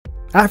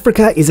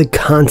Africa is a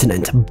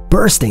continent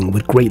bursting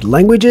with great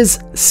languages,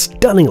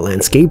 stunning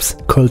landscapes,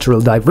 cultural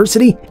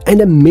diversity,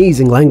 and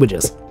amazing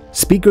languages.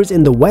 Speakers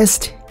in the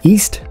west,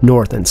 east,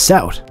 north, and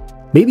south.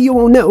 Maybe you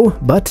won't know,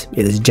 but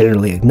it is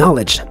generally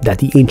acknowledged that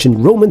the ancient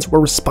Romans were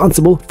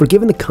responsible for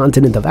giving the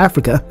continent of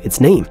Africa its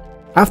name.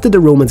 After the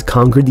Romans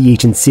conquered the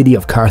ancient city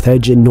of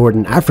Carthage in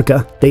northern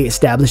Africa, they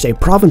established a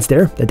province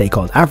there that they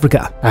called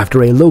Africa,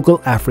 after a local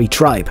Afri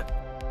tribe.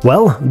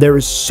 Well, there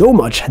is so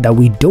much that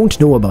we don't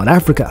know about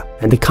Africa,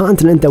 and the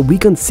continent that we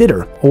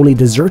consider only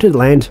deserted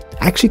land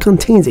actually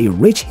contains a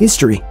rich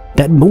history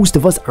that most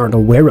of us aren't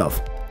aware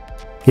of.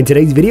 In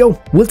today's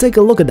video, we'll take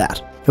a look at that,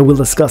 and we'll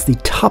discuss the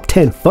top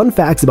 10 fun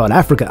facts about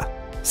Africa.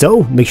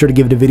 So make sure to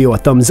give the video a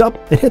thumbs up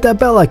and hit that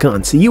bell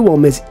icon so you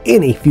won't miss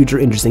any future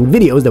interesting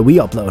videos that we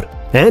upload.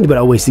 And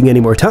without wasting any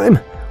more time,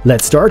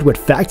 let's start with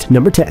fact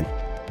number 10.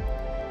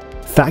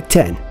 Fact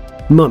 10.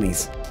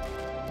 Mummies.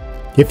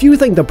 If you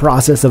think the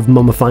process of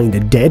mummifying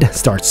the dead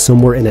starts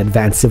somewhere in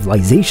advanced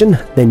civilization,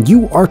 then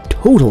you are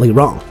totally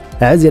wrong,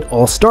 as it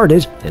all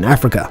started in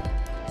Africa.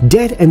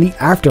 Death and the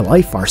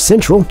afterlife are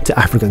central to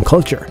African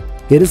culture.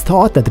 It is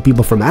thought that the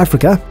people from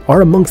Africa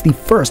are amongst the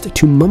first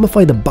to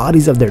mummify the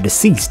bodies of their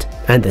deceased,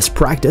 and this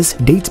practice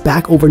dates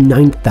back over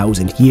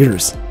 9,000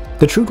 years.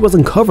 The truth was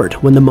uncovered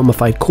when the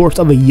mummified corpse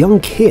of a young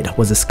kid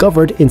was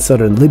discovered in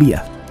southern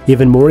Libya.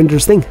 Even more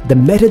interesting, the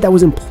method that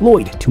was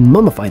employed to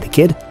mummify the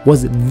kid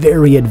was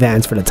very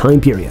advanced for the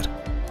time period.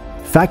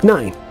 Fact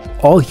 9.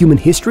 All human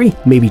history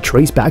may be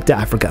traced back to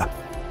Africa.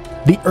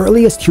 The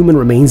earliest human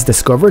remains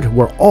discovered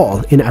were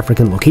all in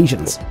African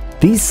locations.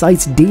 These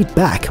sites date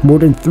back more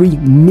than 3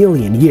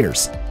 million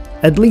years.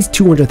 At least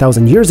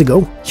 200,000 years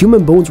ago,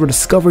 human bones were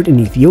discovered in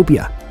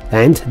Ethiopia,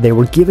 and they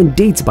were given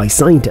dates by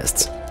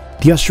scientists.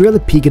 The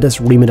Australopithecus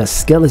remnant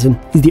skeleton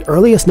is the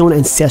earliest known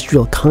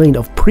ancestral kind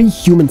of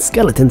pre-human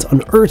skeletons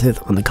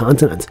unearthed on the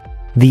continent.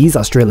 These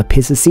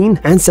Australopithecine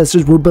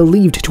ancestors were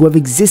believed to have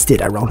existed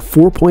around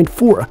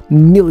 4.4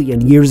 million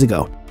years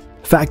ago.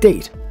 Fact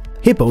 8.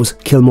 Hippos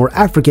kill more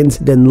Africans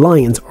than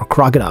lions or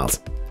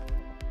crocodiles.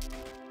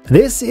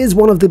 This is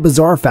one of the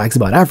bizarre facts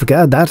about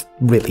Africa that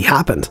really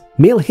happened.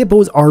 Male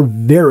hippos are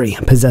very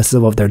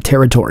possessive of their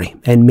territory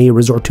and may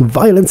resort to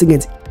violence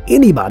against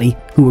anybody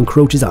who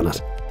encroaches on it.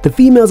 The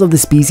females of the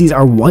species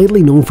are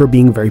widely known for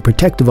being very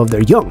protective of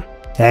their young,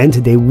 and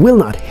they will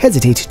not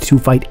hesitate to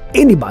fight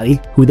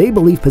anybody who they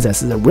believe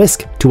possesses a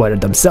risk to either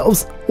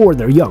themselves or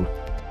their young.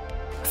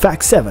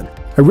 Fact 7.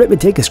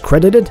 Arithmetic is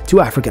credited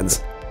to Africans.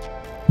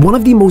 One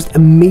of the most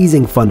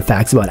amazing fun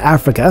facts about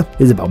Africa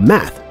is about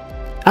math.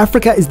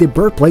 Africa is the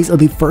birthplace of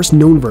the first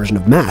known version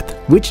of math,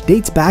 which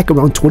dates back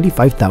around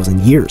 25,000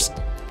 years.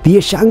 The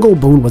Ishango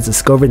bone was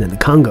discovered in the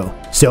Congo,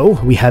 so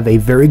we have a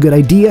very good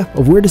idea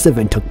of where this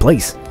event took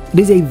place. It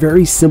is a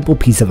very simple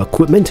piece of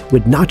equipment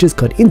with notches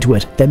cut into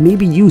it that may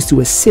be used to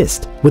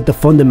assist with the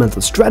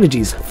fundamental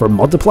strategies for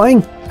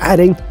multiplying,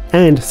 adding,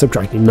 and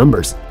subtracting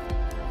numbers.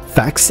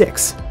 Fact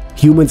 6.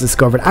 Humans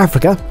discovered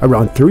Africa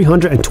around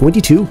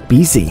 322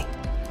 BC.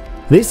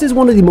 This is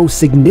one of the most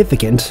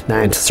significant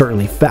and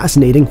certainly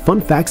fascinating fun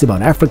facts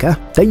about Africa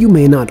that you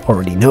may not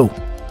already know.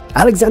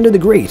 Alexander the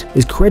Great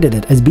is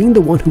credited as being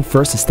the one who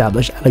first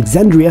established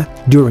Alexandria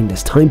during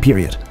this time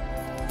period.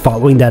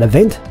 Following that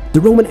event,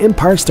 the Roman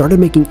Empire started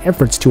making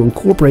efforts to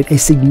incorporate a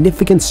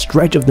significant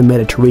stretch of the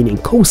Mediterranean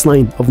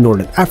coastline of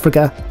northern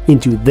Africa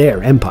into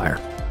their empire.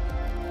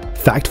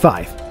 Fact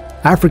 5.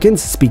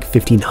 Africans speak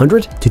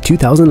 1,500 to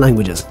 2,000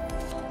 languages.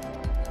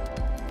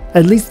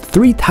 At least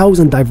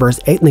 3,000 diverse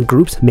ethnic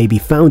groups may be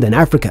found in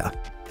Africa,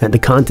 and the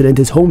continent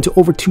is home to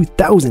over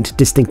 2,000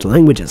 distinct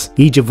languages,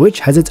 each of which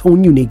has its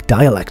own unique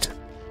dialect.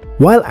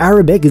 While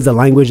Arabic is the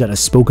language that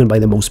is spoken by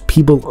the most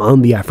people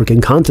on the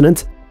African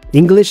continent,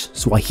 English,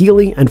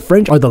 Swahili, and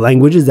French are the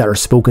languages that are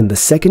spoken the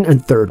second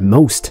and third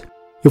most.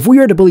 If we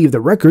are to believe the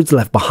records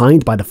left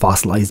behind by the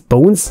fossilized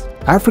bones,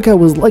 Africa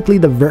was likely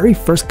the very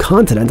first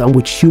continent on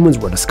which humans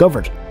were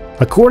discovered.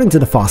 According to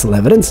the fossil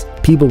evidence,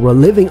 people were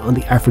living on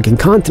the African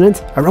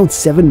continent around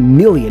 7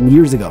 million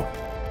years ago.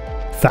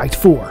 Fact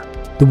 4.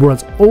 The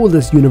world's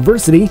oldest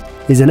university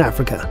is in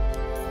Africa.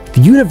 The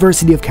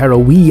University of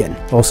Cairo,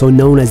 also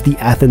known as the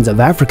Athens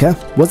of Africa,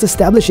 was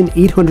established in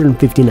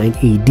 859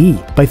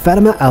 AD by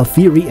Fatima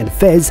al-Fihri in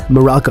Fez,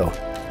 Morocco.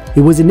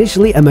 It was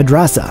initially a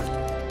madrasa.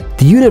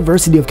 The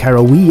University of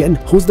Cairo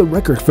holds the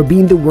record for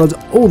being the world's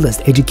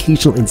oldest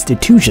educational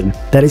institution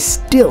that is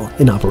still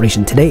in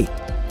operation today.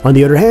 On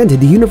the other hand,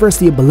 the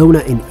University of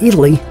Bologna in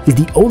Italy is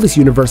the oldest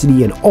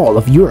university in all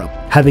of Europe,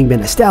 having been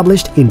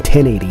established in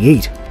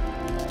 1088.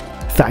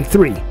 Fact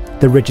 3.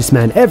 The richest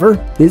man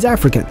ever is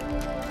African.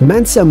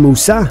 Mansa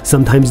Musa,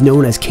 sometimes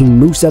known as King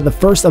Musa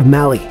I of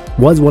Mali,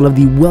 was one of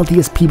the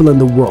wealthiest people in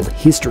the world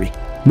history.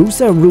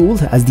 Musa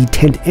ruled as the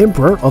 10th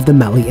emperor of the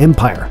Mali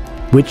Empire,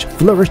 which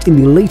flourished in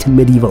the late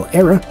medieval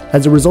era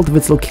as a result of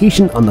its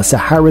location on the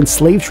Saharan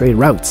slave trade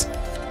routes.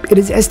 It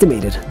is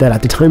estimated that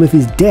at the time of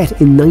his death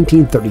in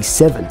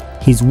 1937,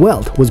 his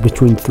wealth was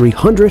between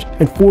 300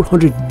 and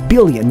 400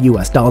 billion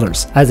US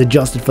dollars, as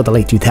adjusted for the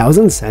late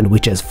 2000s, and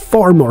which is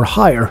far more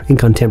higher in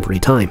contemporary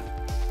time.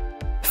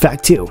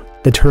 Fact 2.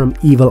 The term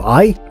evil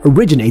eye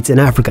originates in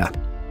Africa.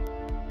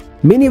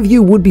 Many of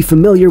you would be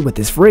familiar with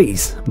this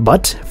phrase,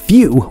 but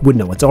few would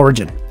know its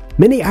origin.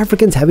 Many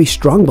Africans have a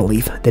strong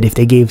belief that if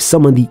they gave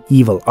someone the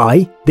evil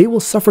eye, they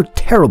will suffer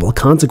terrible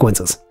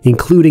consequences,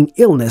 including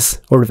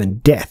illness or even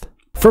death.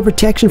 For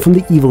protection from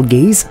the evil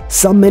gaze,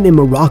 some men in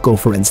Morocco,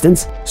 for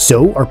instance,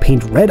 sew or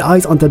paint red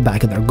eyes onto the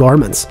back of their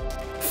garments.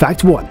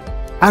 Fact 1.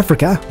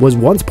 Africa was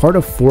once part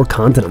of 4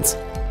 continents.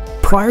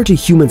 Prior to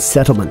human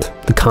settlement,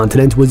 the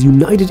continent was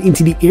united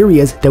into the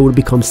areas that would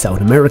become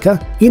South America,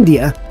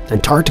 India,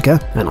 Antarctica,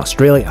 and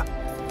Australia.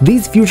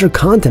 These future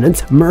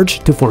continents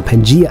merged to form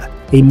Pangaea,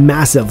 a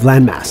massive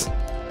landmass.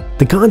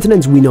 The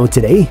continents we know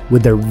today,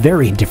 with their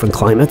very different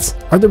climates,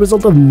 are the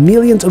result of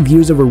millions of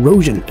years of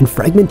erosion and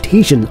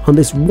fragmentation on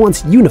this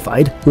once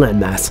unified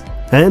landmass.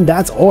 And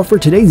that's all for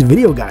today's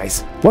video,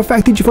 guys. What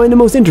fact did you find the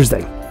most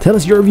interesting? Tell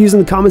us your views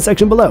in the comment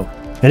section below.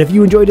 And if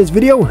you enjoyed this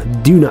video,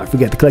 do not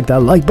forget to click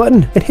that like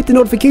button and hit the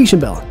notification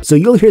bell so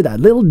you'll hear that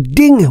little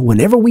ding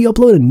whenever we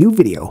upload a new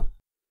video.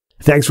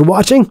 Thanks for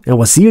watching, and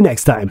we'll see you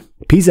next time.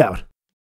 Peace out.